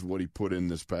such as what he put in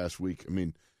this past week? I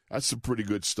mean, that's some pretty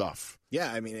good stuff.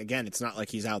 Yeah, I mean, again, it's not like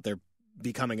he's out there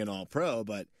becoming an all-pro,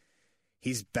 but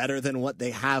he's better than what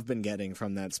they have been getting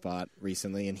from that spot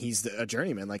recently, and he's a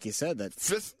journeyman, like you said. That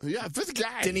fifth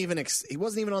guy. He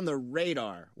wasn't even on the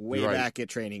radar back at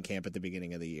training camp at the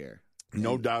beginning of the year.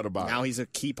 No doubt about it. Now he's a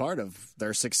key part of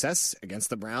their success against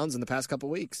the Browns in the past couple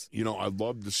weeks. I'd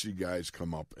love to see guys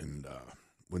come up and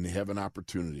when they have an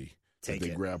opportunity, they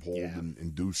grab hold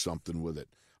and do something with it.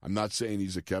 I'm not saying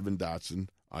he's a Kevin Dotson.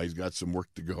 He's got some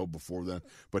work to go before then,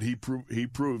 but he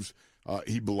proves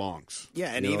he belongs.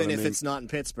 Yeah, and even if it's not in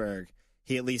Pittsburgh,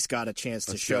 he at least got a chance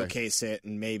to showcase it,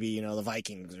 and maybe the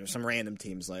Vikings or some random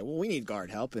teams like, well, we need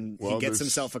guard help, and he gets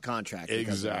himself a contract.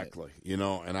 Exactly,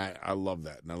 and I love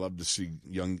that, and I love to see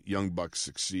young bucks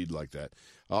succeed like that.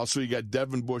 Also, you got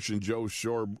Devin Bush and Joe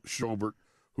Schobert,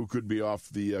 who could be off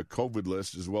the COVID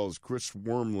list, as well as Chris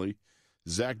Wormley,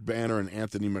 Zach Banner, and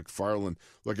Anthony McFarland.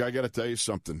 Look, I got to tell you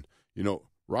something.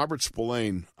 Robert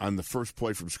Spillane on the first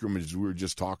play from scrimmage we were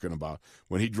just talking about,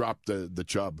 when he dropped the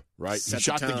chub, right? He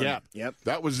shot the gap. Yep.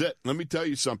 That was it. Let me tell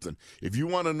you something. If you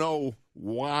want to know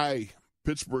why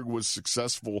Pittsburgh was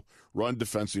successful run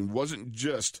defensing, wasn't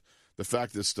just the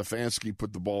fact that Stefanski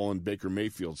put the ball in Baker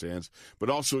Mayfield's hands, but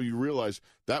also you realize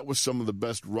that was some of the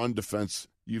best run defense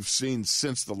you've seen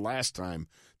since the last time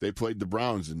they played the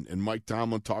Browns. And Mike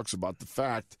Tomlin talks about the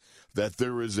fact that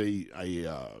there is a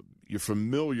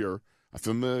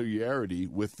familiarity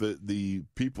with the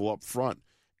people up front,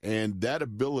 and that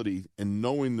ability and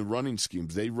knowing the running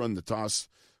schemes. They run the toss,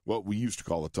 what we used to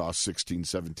call a toss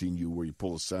 16-17U, where you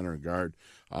pull a center and guard.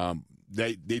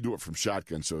 They do it from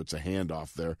shotgun, so it's a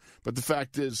handoff there. But the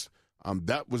fact is,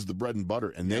 that was the bread and butter,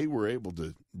 and they were able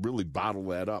to really bottle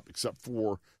that up, except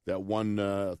for that one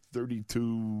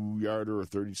 32-yarder or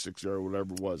 36-yarder,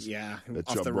 whatever it was. Yeah,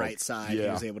 off the right side, he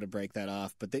was able to break that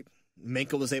off. But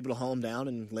Minkah was able to haul him down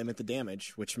and limit the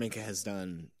damage, which Minkah has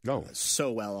done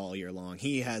so well all year long.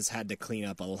 He has had to clean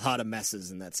up a lot of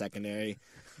messes in that secondary.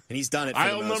 And he's done it for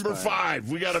Aisle the most number part.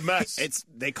 5. We got a mess.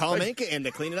 They call him in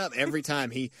to clean it up every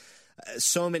time.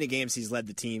 So many games he's led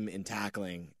the team in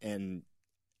tackling, and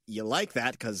you like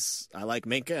that because I like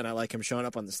Minkah and I like him showing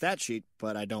up on the stat sheet,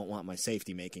 but I don't want my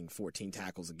safety making 14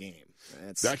 tackles a game.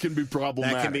 That can be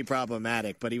problematic. That can be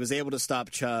problematic, but he was able to stop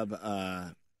Chubb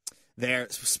there.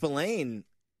 Spillane,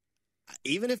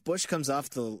 even if Bush comes off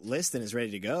the list and is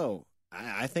ready to go,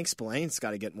 I think Spillane's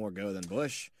got to get more go than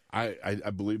Bush. I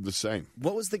believe the same.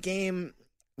 What was the game?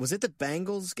 Was it the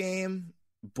Bengals game?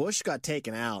 Bush got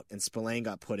taken out and Spillane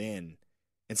got put in.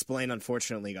 And Spillane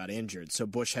unfortunately got injured, so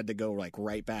Bush had to go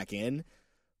right back in.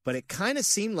 But it kind of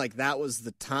seemed like that was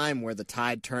the time where the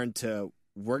tide turned to,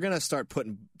 we're going to start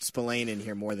putting Spillane in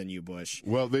here more than you, Bush.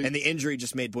 Well, and the injury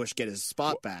just made Bush get his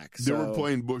spot back. They were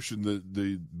playing Bush in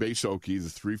the base Okie, the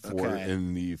 3-4,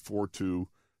 and the 4-2,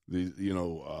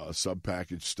 the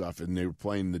sub-package stuff, and they were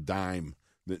playing the dime,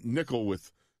 the nickel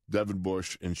with Devin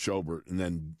Bush and Schobert, and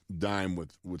then dime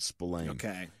with Spillane.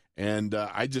 Okay. And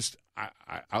I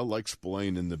like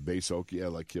Spillane in the base Okie. I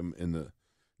like him in the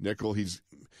nickel. He's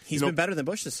been better than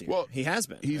Bush this year. Well, he has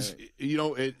been.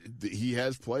 He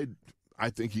has played. I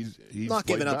think he's not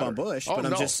giving up on Bush, but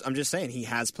no. I'm just saying he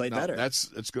has played better. That's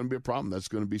going to be a problem. That's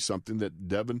going to be something that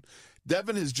Devin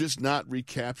has just not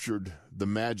recaptured the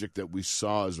magic that we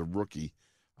saw as a rookie.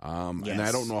 And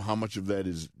I don't know how much of that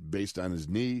is based on his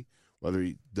knee, whether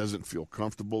he doesn't feel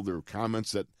comfortable. There were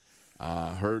comments that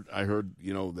I heard,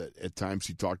 that at times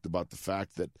he talked about the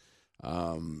fact that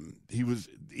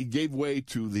he gave way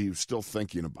to he was still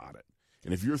thinking about it.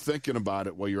 And if you're thinking about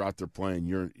it while you're out there playing,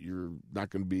 you're not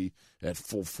going to be at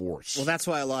full force. Well, that's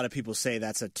why a lot of people say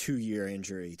that's a 2-year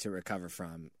injury to recover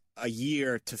from. A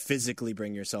year to physically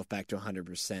bring yourself back to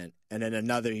 100%, and then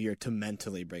another year to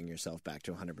mentally bring yourself back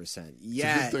to 100%.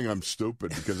 Yeah, it's a good thing I'm stupid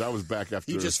because I was back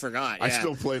after. You just forgot. Yeah. I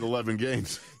still played 11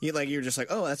 games. You're just like,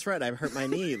 oh, that's right. I hurt my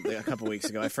knee a couple weeks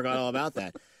ago. I forgot all about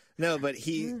that. No, but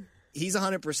he's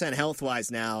 100% health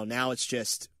wise now. Now it's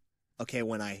just okay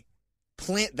when I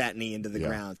plant that knee into the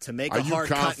ground to make a hard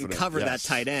cut and cover that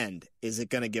tight end. Is it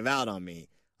going to give out on me?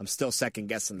 I'm still second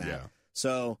guessing that. Yeah.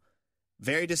 So.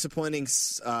 Very disappointing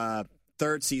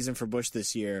third season for Bush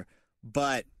this year,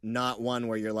 but not one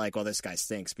where you're like, well, this guy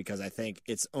stinks, because I think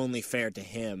it's only fair to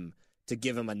him to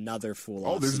give him another full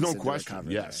off. Oh, there's no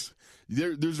question. Yes.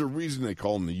 There's a reason they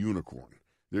call him the unicorn.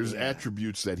 There's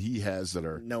attributes that he has that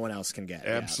are no one else can get.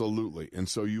 Absolutely. Yeah. And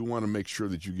so you want to make sure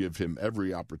that you give him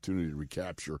every opportunity to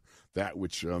recapture that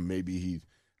which maybe he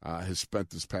has spent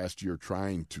this past year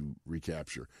trying to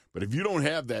recapture. But if you don't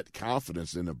have that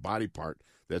confidence in a body part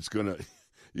that's going to,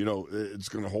 it's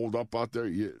going to hold up out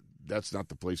there, that's not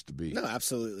the place to be. No,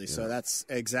 absolutely. So that's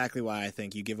exactly why I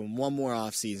think you give him one more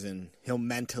offseason, he'll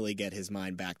mentally get his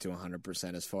mind back to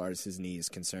 100% as far as his knee is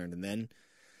concerned. And then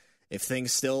if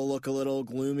things still look a little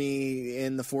gloomy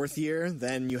in the fourth year,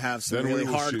 then you have some really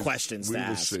hard questions to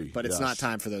ask. But it's not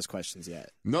time for those questions yet.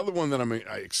 Another one that I'm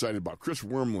excited about, Chris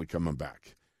Wormley coming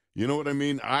back. You know what I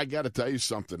mean? I got to tell you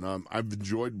something. I've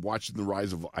enjoyed watching the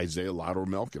rise of Isaiah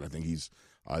Loudermilk, and I think he's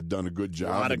done a good job.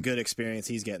 A lot of good experience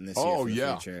he's getting this year for the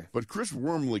future. But Chris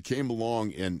Wormley came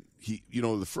along, and he,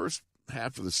 the first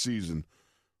half of the season,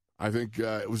 I think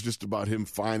it was just about him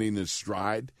finding his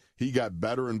stride. He got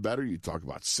better and better. You talk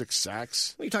about 6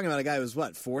 sacks. Well, you're talking about a guy who was,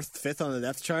 4th, 5th on the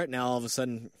depth chart? Now all of a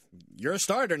sudden, you're a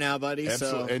starter now, buddy.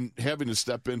 Absolutely. So. And having to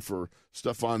step in for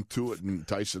Stephon Tuitt and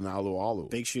Tyson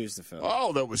Alualu. Big shoes to fill.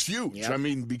 Oh, that was huge. Yep. I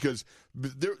mean, because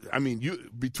between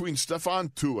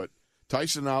Stephon Tuitt,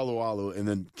 Tyson Alualu, and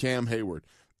then Cam Hayward,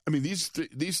 I mean, these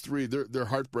three, they're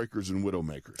heartbreakers and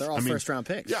widowmakers. They're all first-round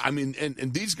picks. Yeah, I mean,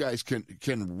 and these guys can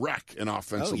wreck an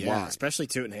offensive line. Especially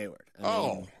Tuitt and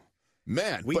Hayward.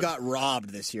 Man, we got robbed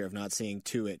this year of not seeing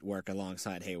Tuitt work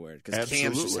alongside Hayward because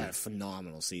Cam's just had a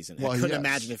phenomenal season. I couldn't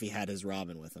imagine if he had his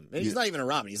Robin with him. And he's not even a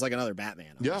Robin; he's like another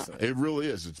Batman. Honestly. Yeah, it really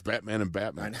is. It's Batman and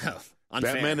Batman. I know.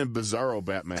 Unfair. Batman and Bizarro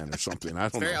Batman or something. I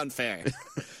don't know. It's very unfair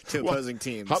to opposing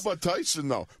teams. How about Tyson,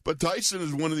 though? But Tyson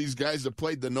is one of these guys that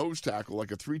played the nose tackle like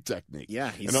a 3 technique.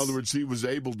 Yeah. In other words, he was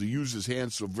able to use his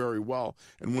hands so very well.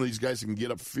 And one of these guys that can get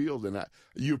upfield. And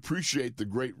you appreciate the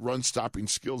great run-stopping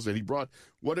skills that he brought.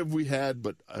 What have we had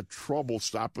but a trouble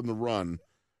stopping the run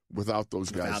without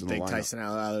those guys in the lineup? Without big Tyson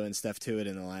Alualu and Steph Tuitt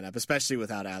in the lineup, especially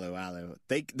without Alualu.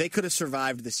 They could have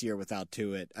survived this year without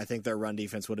Tuitt. I think their run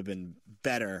defense would have been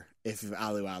better if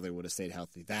Alualu would have stayed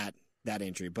healthy. That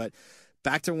injury. But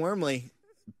back to Wormley,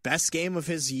 best game of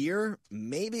his year,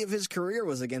 maybe of his career,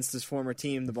 was against his former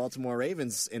team, the Baltimore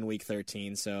Ravens, in Week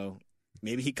 13. So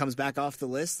maybe he comes back off the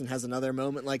list and has another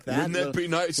moment like that. Wouldn't that be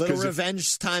nice? Little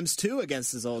revenge times 2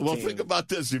 against his old team. Well, think about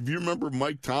this. If you remember,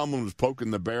 Mike Tomlin was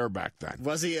poking the bear back then.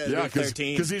 Was he? Yeah,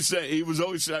 13? Because he was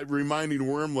always reminding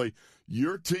Wormley,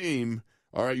 your team,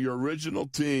 all right, your original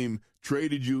team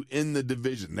traded you in the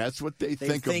division. That's what they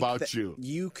think about you.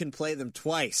 You can play them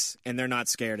twice, and they're not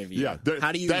scared of you. Yeah,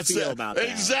 how do you feel about that?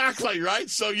 Exactly, right?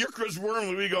 So you're Chris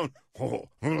Wormley. We going,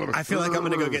 I feel like I'm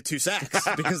going to go get 2 sacks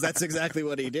because that's exactly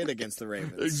what he did against the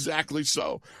Ravens. Exactly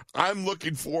so. I'm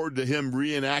looking forward to him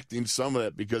reenacting some of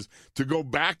that because to go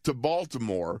back to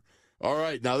Baltimore, all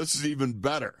right, now this is even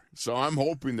better. So I'm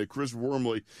hoping that Chris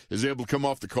Wormley is able to come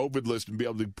off the COVID list and be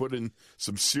able to put in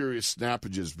some serious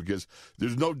snappages because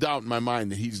there's no doubt in my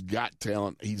mind that he's got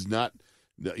talent. He's not,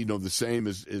 the same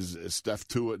as Steph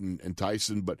Tuitt and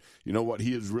Tyson, but you know what?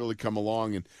 He has really come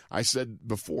along. And I said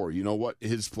before, you know what?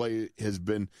 His play has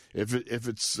been, if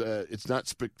it's not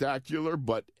spectacular,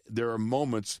 but there are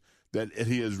moments that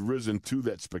he has risen to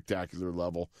that spectacular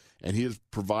level, and he has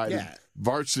provided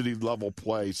varsity-level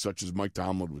play, such as Mike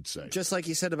Tomlin would say. Just like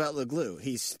you said about Leglue,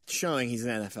 he's showing he's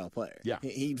an NFL player. Yeah.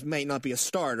 He may not be a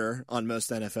starter on most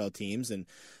NFL teams and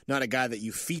not a guy that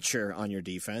you feature on your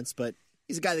defense, but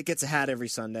he's a guy that gets a hat every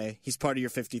Sunday. He's part of your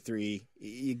 53.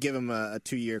 You give him a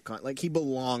 2-year like he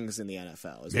belongs in the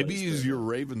NFL. Maybe he's your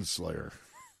Raven Slayer.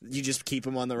 You just keep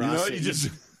him on the roster. You just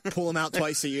pull him out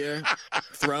twice a year,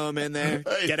 throw him in there,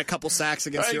 get a couple sacks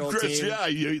against your old Chris, team. Yeah,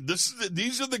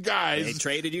 these are the guys. They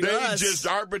traded you to us. They just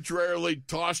arbitrarily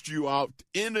tossed you out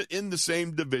in the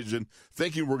same division,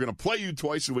 thinking we're going to play you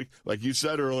twice a week, like you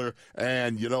said earlier.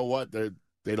 And you know what?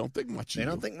 They don't think much of you.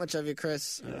 They don't think much of you,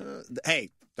 Chris.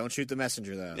 Hey, don't shoot the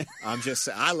messenger, though.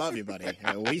 I love you, buddy.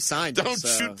 We signed you. Don't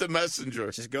shoot the messenger.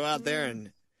 Just go out there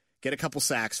and get a couple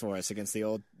sacks for us against the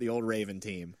old Raven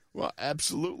team. Well,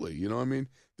 absolutely.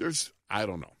 I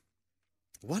don't know.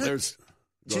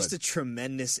 Just a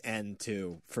tremendous end,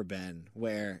 too, for Ben,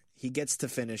 where he gets to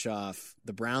finish off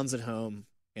the Browns at home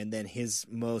and then his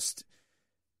most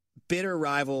bitter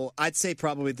rival, I'd say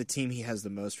probably the team he has the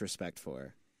most respect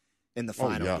for in the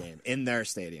final game, in their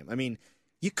stadium. I mean,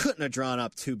 you couldn't have drawn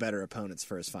up 2 better opponents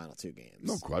for his final 2 games.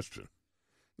 No question.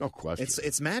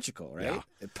 It's magical, right?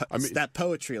 Yeah. It's that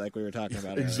poetry like we were talking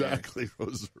about exactly.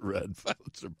 Roses are red,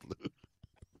 violets are blue.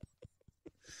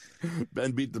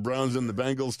 Ben beat the Browns and the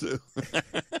Bengals, too.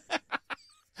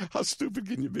 How stupid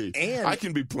can you be? And I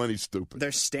can be plenty stupid.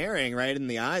 They're staring right in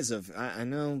the eyes of, I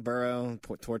know Burrow,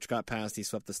 torch got passed, he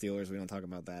swept the Steelers, we don't talk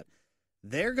about that.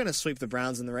 They're going to sweep the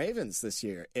Browns and the Ravens this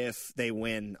year if they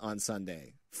win on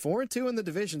Sunday. 4-2 in the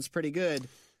division's pretty good.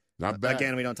 Not bad.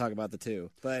 Again, we don't talk about the 2.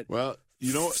 But well,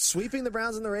 you know what? Sweeping the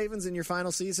Browns and the Ravens in your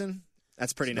final season,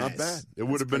 that's pretty nice. Not bad. It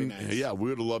would have been, nice. Yeah, we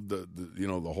would have loved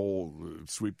the whole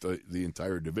sweep the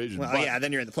entire division. Well, but,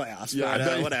 then you're in the playoffs. Yeah,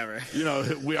 but, whatever.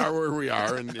 We are where we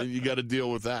are, and you got to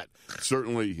deal with that.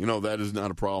 Certainly, that is not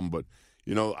a problem. But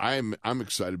I'm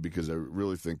excited because I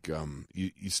really think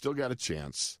you still got a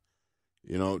chance.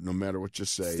 No matter what you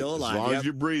say, still alive. As long as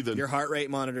you're breathing, your heart rate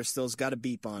monitor still's got a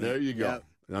beep on it. There you go. Yep.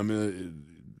 I mean,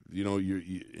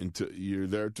 you're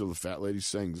there till the fat lady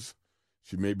sings.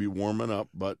 She may be warming up,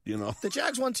 but the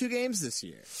Jags won 2 games this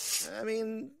year. I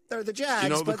mean, they're the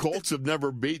Jags. The Colts have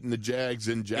never beaten the Jags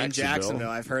in Jacksonville.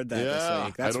 I've heard that this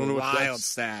week. That's a wild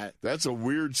stat. That's a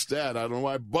weird stat. I don't know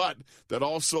why, but that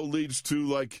also leads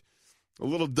to a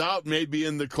little doubt maybe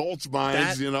in the Colts'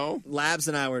 minds. Labs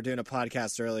and I were doing a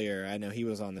podcast earlier. I know he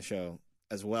was on the show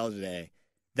as well today.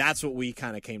 That's what we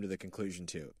kind of came to the conclusion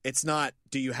to. It's not,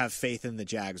 do you have faith in the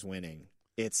Jags winning?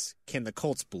 It's, can the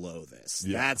Colts blow this?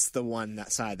 Yeah. That's the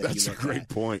side that you look at. That's a great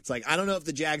point. It's I don't know if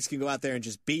the Jags can go out there and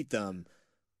just beat them,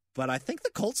 but I think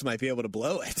the Colts might be able to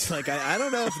blow it. I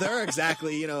don't know if they're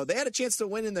exactly, they had a chance to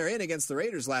win and they're in against the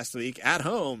Raiders last week at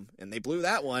home, and they blew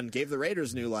that one, gave the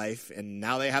Raiders new life, and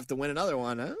now they have to win another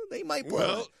one. They might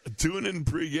blow it. Tune in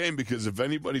pregame because if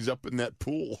anybody's up in that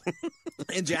pool.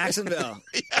 In Jacksonville.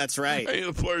 That's right. Hey,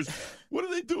 the players, what are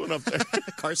they doing up there?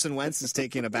 Carson Wentz is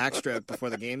taking a backstroke before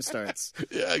the game starts.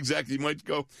 Yeah, exactly. You might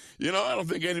go, I don't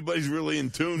think anybody's really in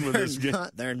tune with this game.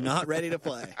 They're not ready to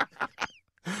play.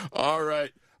 All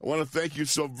right. I want to thank you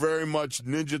so very much,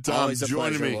 Ninja Tom, Always a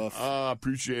joining pleasure, me. Wolf.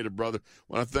 Appreciate it, brother.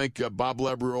 I want to thank Bob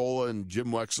Labriola and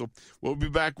Jim Wexel. We'll be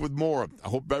back with more. I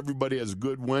hope everybody has a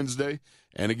good Wednesday.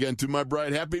 And again, to my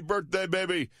bride, happy birthday,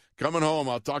 baby. Coming home.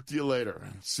 I'll talk to you later.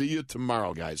 See you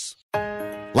tomorrow, guys.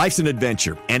 Life's an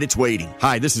adventure, and it's waiting.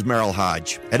 Hi, this is Merrill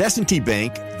Hodge. At S&T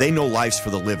Bank, they know life's for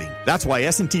the living. That's why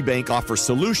S&T Bank offers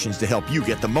solutions to help you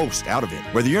get the most out of it.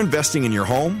 Whether you're investing in your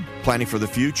home, planning for the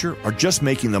future, or just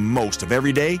making the most of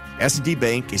every day, S&T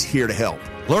Bank is here to help.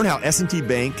 Learn how S&T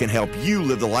Bank can help you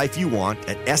live the life you want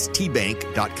at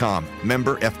stbank.com.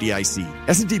 Member FDIC.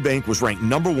 S&T Bank was ranked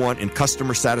 #1 in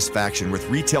customer satisfaction with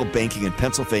retail banking in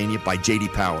Pennsylvania by J.D.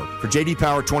 Power. For J.D.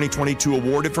 Power 2022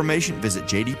 award information, visit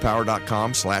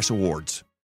jdpower.com/awards.